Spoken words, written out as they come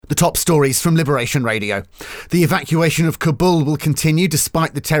The top stories from Liberation Radio. The evacuation of Kabul will continue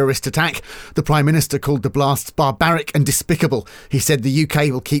despite the terrorist attack. The Prime Minister called the blasts barbaric and despicable. He said the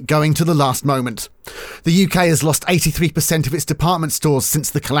UK will keep going to the last moment. The UK has lost 83% of its department stores since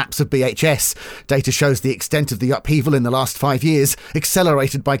the collapse of BHS. Data shows the extent of the upheaval in the last 5 years,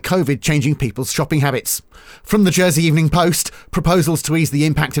 accelerated by COVID changing people's shopping habits. From the Jersey Evening Post, proposals to ease the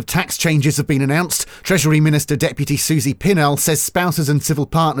impact of tax changes have been announced. Treasury Minister Deputy Susie Pinnell says spouses and civil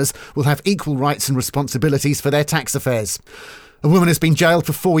partners will have equal rights and responsibilities for their tax affairs. A woman has been jailed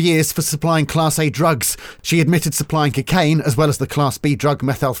for 4 years for supplying Class A drugs. She admitted supplying cocaine as well as the Class B drug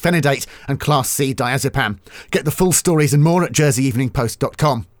methylphenidate and Class C diazepam. Get the full stories and more at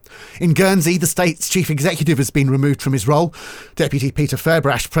jerseyeveningpost.com. In Guernsey, the state's chief executive has been removed from his role. Deputy Peter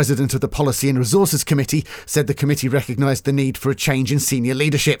Fairbrash, president of the Policy and Resources Committee, said the committee recognised the need for a change in senior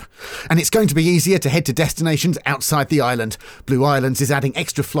leadership. And it's going to be easier to head to destinations outside the island. Blue Islands is adding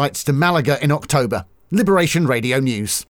extra flights to Malaga in October. Liberation Radio News.